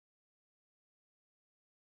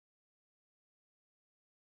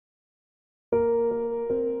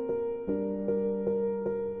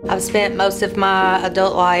I've spent most of my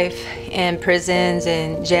adult life in prisons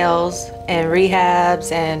and jails and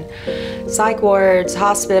rehabs and psych wards,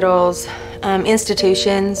 hospitals,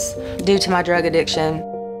 institutions due to my drug addiction.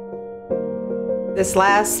 This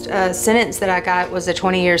last sentence that I got was a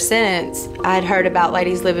 20-year sentence. I had heard about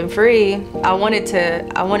Ladies Living Free. I wanted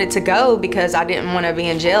to go because I didn't want to be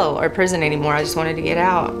in jail or prison anymore. I just wanted to get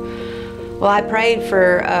out. Well, I prayed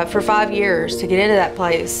for 5 years to get into that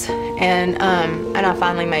place, and I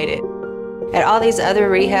finally made it. At all these other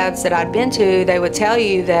rehabs that I'd been to, they would tell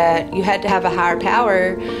you that you had to have a higher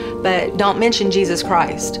power, but don't mention Jesus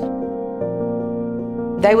Christ.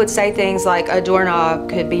 They would say things like a doorknob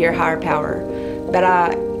could be your higher power, but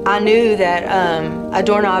I knew that a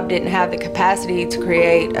doorknob didn't have the capacity to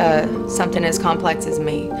create something as complex as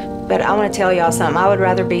me. But I want to tell y'all something. I would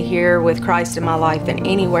rather be here with Christ in my life than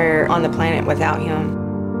anywhere on the planet without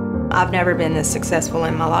Him. I've never been this successful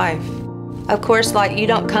in my life. Of course, like, you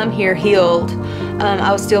don't come here healed. I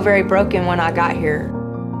was still very broken when I got here.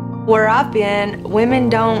 Where I've been, women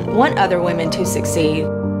don't want other women to succeed.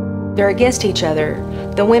 They're against each other.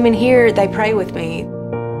 The women here, they pray with me.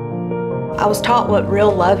 I was taught what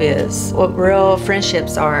real love is, what real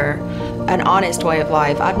friendships are, an honest way of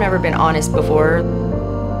life. I've never been honest before.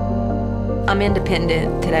 I'm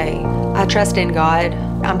independent today. I trust in God.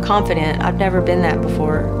 I'm confident. I've never been that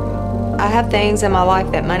before. I have things in my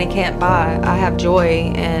life that money can't buy. I have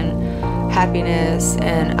joy and happiness,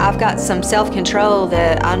 and I've got some self-control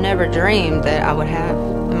that I never dreamed that I would have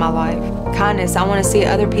in my life. Kindness, I want to see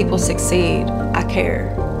other people succeed. I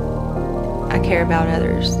care. I care about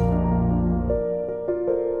others.